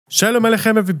Shalom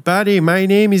Aleichem everybody, my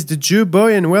name is the Jew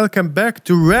Boy and welcome back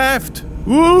to Raft!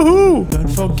 Woohoo! Don't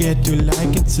forget to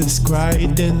like and subscribe,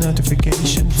 hit the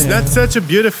notification bell. It's not such a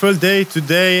beautiful day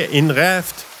today in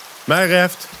Raft, my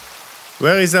Raft.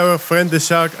 Where is our friend the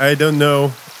shark? I don't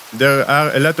know. There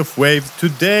are a lot of waves.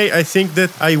 Today I think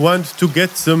that I want to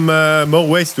get some more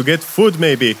ways to get food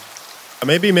maybe.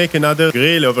 Maybe make another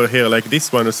grill over here like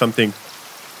this one or something.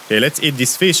 Okay, let's eat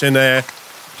this fish and oh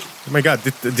my god,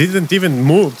 it didn't even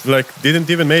move, like, didn't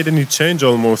even made any change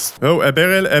almost. Oh, a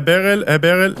barrel, a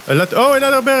lot. Oh,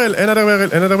 another barrel.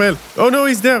 Oh no,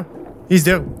 he's there.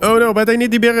 Oh no, but I need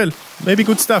the barrel. Maybe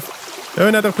good stuff. Oh,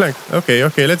 another plank.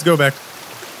 Okay, let's go back.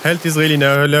 Health is really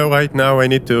low right now. I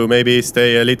need to maybe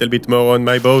stay a little bit more on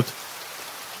my boat.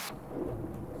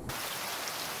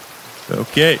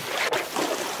 Okay.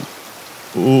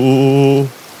 Ooh.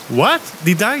 What?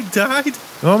 Did I die?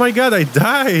 Oh my god, I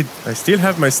died. I still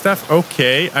have my stuff.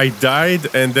 Okay, I died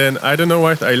and then I don't know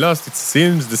what I lost. It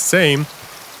seems the same.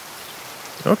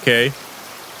 Okay.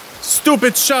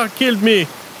 Stupid shark killed me.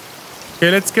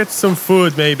 Okay, let's get some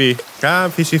food maybe.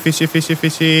 Come, fishy. Come,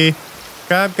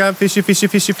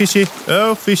 fishy.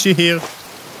 Oh, fishy here.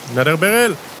 Another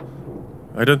barrel.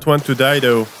 I don't want to die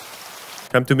though.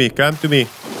 Come to me.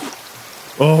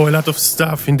 Oh, a lot of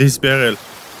stuff in this barrel.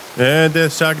 And the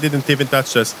shark didn't even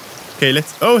touch us. Okay,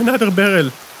 oh, another barrel.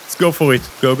 Let's go for it.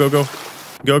 Go.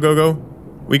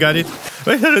 We got it.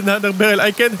 Another barrel.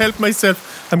 I can't help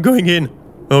myself. I'm going in.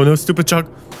 Oh no, stupid shark.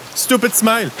 Stupid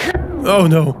smile. Oh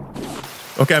no.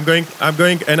 Okay, I'm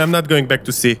going, and I'm not going back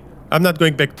to sea. I'm not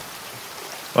going back.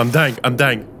 I'm dying.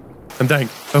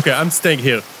 Okay, I'm staying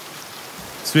here.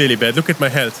 It's really bad. Look at my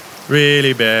health.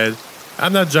 Really bad.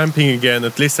 I'm not jumping again.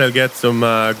 At least I'll get some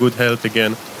good health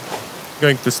again.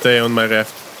 Going to stay on my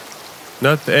raft.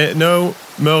 No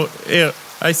more here.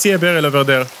 I see a barrel over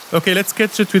there. Okay, let's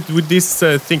catch it with this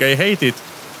thing. I hate it.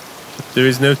 But there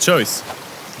is no choice.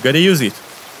 Gotta use it.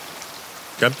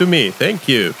 Come to me. Thank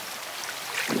you.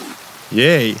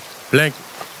 Yay. Plank.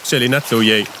 Actually, not so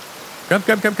yay. Come.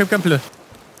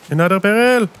 Another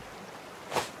barrel.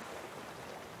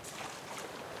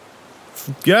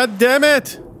 God damn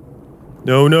it.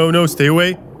 No. Stay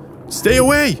away.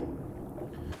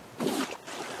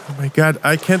 Oh my god,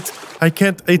 I can't.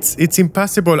 It's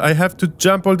impossible. I have to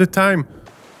jump all the time.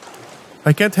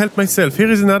 I can't help myself. Here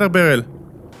is another barrel.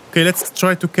 Okay, let's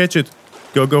try to catch it.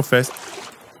 Go fast.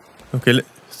 Okay,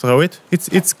 throw it.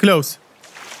 It's close.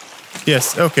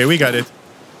 Yes, okay, we got it.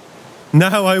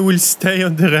 Now I will stay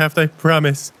on the raft, I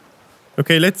promise.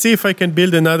 Okay, let's see if I can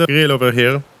build another grill over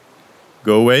here.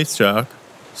 Go away, shark.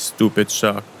 Stupid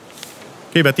shark.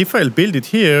 Okay, but if I'll build it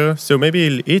here, so maybe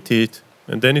he'll eat it.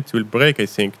 And then it will break, I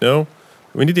think, no?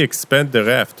 We need to expand the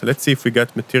raft. Let's see if we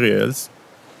got materials.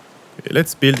 Okay,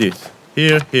 let's build it.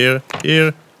 Here,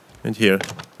 and here.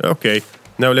 Okay,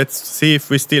 now let's see if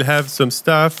we still have some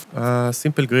stuff.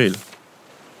 Simple grill.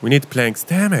 We need planks.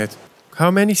 Damn it.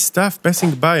 How many stuff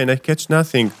passing by and I catch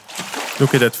nothing?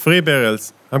 Look at that, 3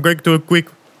 barrels. I'm going to a quick...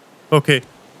 Okay,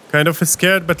 kind of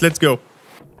scared, but let's go.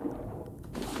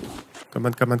 Come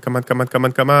on. Come on,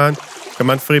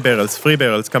 3 barrels.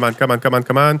 Come on.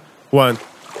 1.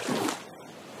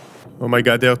 Oh my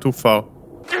god, they are too far.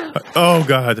 Oh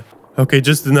god. Okay,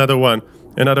 just another one.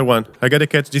 I gotta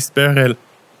catch this barrel.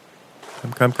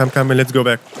 Come, and let's go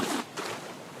back.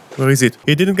 Where is it?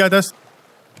 He didn't get us?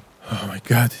 Oh my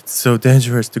god, it's so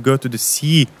dangerous to go to the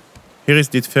sea. Here is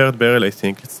the 3rd barrel, I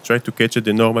think. Let's try to catch it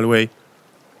the normal way.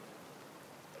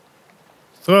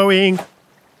 Throwing.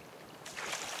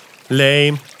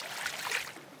 Lame.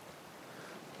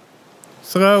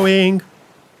 Throwing.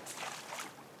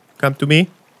 Come to me.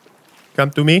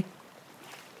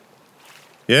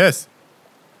 Yes.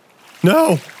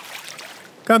 No.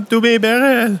 Come to me,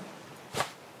 barrel.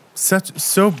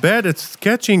 So bad at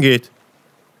catching it.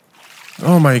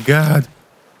 Oh my god.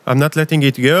 I'm not letting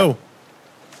it go.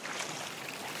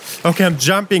 Okay, I'm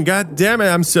jumping. God damn it.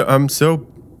 I'm so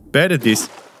bad at this.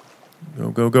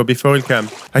 Go before it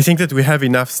comes. I think that we have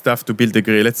enough stuff to build the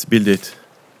grill. Let's build it.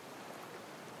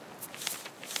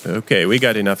 Okay, we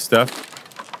got enough stuff.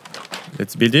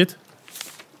 Let's build it.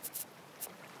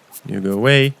 You go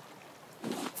away.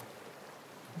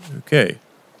 Okay.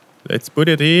 Let's put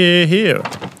it here.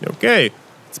 Okay.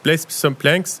 Let's place some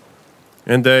planks.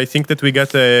 And I think that we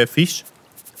got a fish.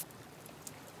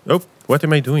 Oh, what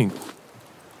am I doing?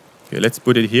 Okay, let's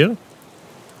put it here.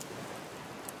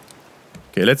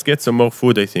 Okay, let's get some more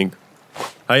food, I think.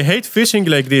 I hate fishing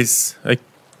like this.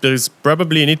 There is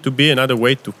probably need to be another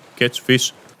way to catch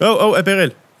fish. Oh, a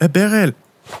barrel.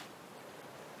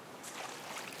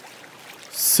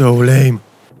 So lame.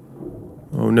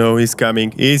 Oh no, he's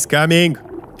coming.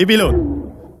 leave me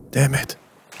alone. Damn it.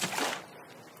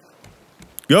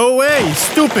 Go away,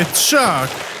 stupid shark.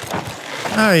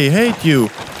 I hate you.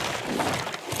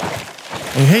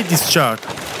 I hate this shark.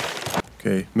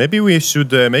 Okay, maybe we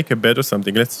should make a bed or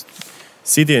something. Let's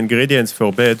see the ingredients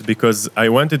for bed, because I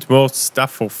wanted more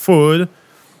stuff for food,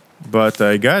 but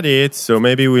I got it, so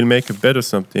maybe we'll make a bed or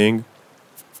something.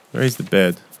 Where is the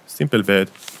bed? Simple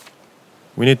bed.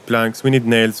 We need planks, we need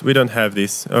nails, we don't have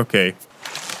this. Okay.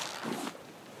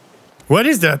 What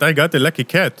is that? I got a lucky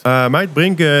cat. Might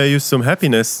bring you some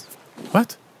happiness.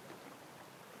 What?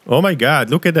 Oh my god,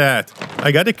 look at that.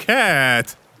 I got a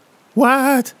cat.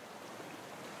 What?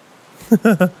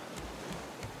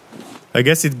 I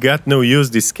guess it got no use,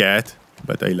 this cat,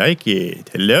 but I like it.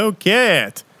 Hello,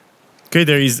 cat. Okay,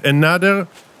 there is another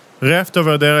raft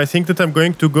over there. I think that I'm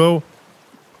going to go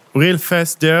real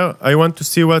fast there. I want to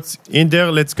see what's in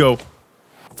there. Let's go.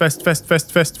 Fast, fast,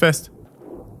 fast, fast, fast.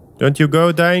 Don't you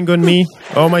go dying on me.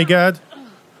 Oh my god.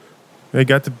 I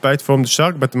got a bite from the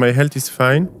shark, but my health is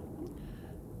fine.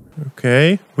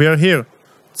 Okay, we are here.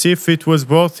 Let's see if it was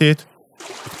worth it.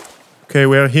 Okay,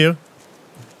 we are here.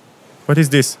 What is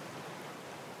this?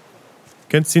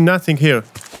 Can't see nothing here.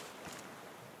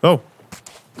 Oh.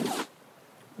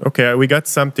 Okay, we got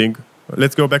something.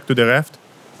 Let's go back to the raft.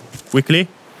 Quickly.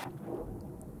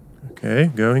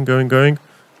 Okay, going, going, going.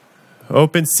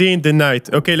 Open sea in the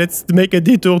night. Okay, let's make a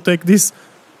detour. Take this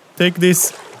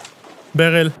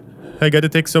barrel. I gotta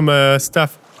take some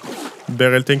stuff.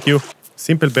 Barrel, thank you.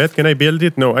 Simple bed. Can I build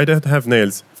it? No, I don't have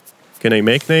nails. Can I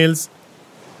make nails?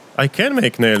 I can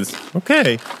make nails.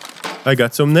 Okay. I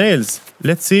got some nails.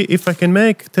 Let's see if I can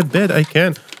make the bed. I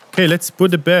can. Okay, let's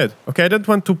put the bed. Okay, I don't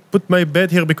want to put my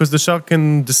bed here because the shark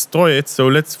can destroy it. So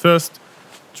let's first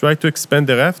try to expand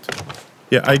the raft.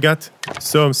 Yeah, I got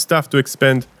some stuff to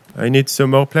expand. I need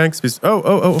some more planks.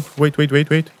 Oh. Wait.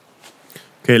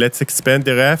 Okay, let's expand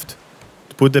the raft.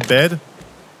 Put the bed.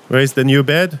 Where is the new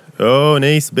bed? Oh,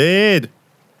 nice bed.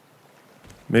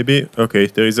 Maybe, okay,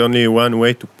 there is only one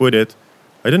way to put it.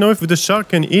 I don't know if the shark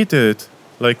can eat it.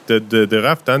 Like the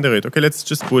raft under it. Okay, let's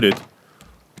just put it.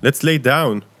 Let's lay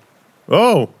down.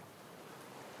 Oh!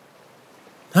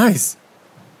 Nice.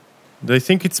 I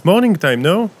think it's morning time,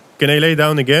 no? Can I lay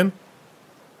down again?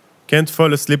 Can't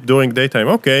fall asleep during daytime.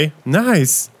 Okay,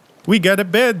 nice. We got a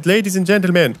bed, ladies and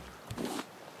gentlemen.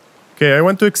 Okay, I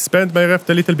want to expand my raft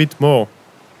a little bit more.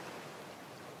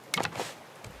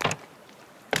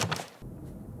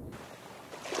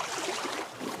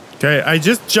 Okay, I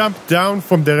just jumped down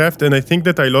from the raft and I think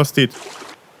that I lost it.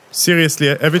 Seriously,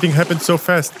 everything happened so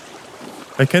fast.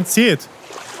 I can't see it.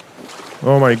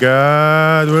 Oh my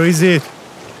god, where is it?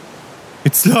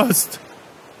 It's lost.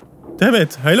 Damn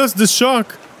it, I lost the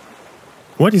shark.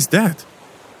 What is that?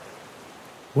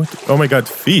 What? Oh my god,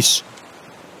 fish.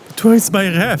 But where is my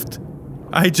raft?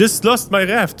 I just lost my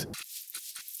raft.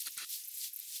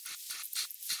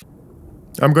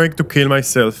 I'm going to kill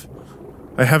myself.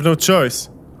 I have no choice.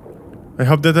 I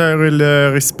hope that I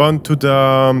will respond to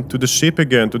the ship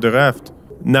again, to the raft.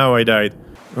 Now I died.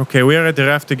 Okay, we are at the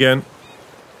raft again.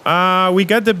 We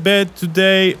got the bed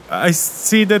today. I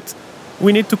see that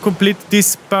we need to complete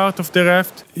this part of the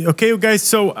raft. Okay, you guys,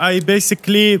 so I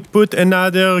basically put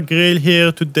another grill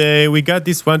here today. We got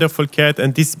this wonderful cat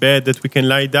and this bed that we can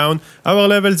lie down. Our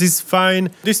levels is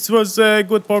fine. This was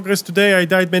good progress today. I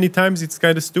died many times. It's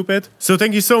kind of stupid. So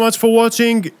thank you so much for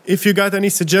watching. If you got any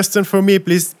suggestion for me,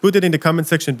 please put it in the comment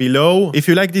section below. If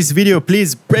you like this video,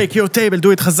 please break your table.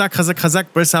 Do it chazak, chazak,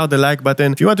 chazak. Press out the like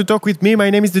button. If you want to talk with me,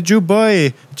 my name is the Jew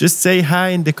Boy. Just say hi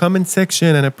in the comment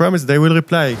section and I promise that I will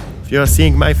reply. If you are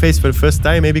seeing my face for the first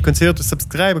time, maybe consider to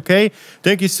subscribe, okay?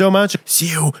 Thank you so much. See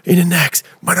you in the next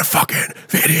motherfucking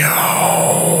video.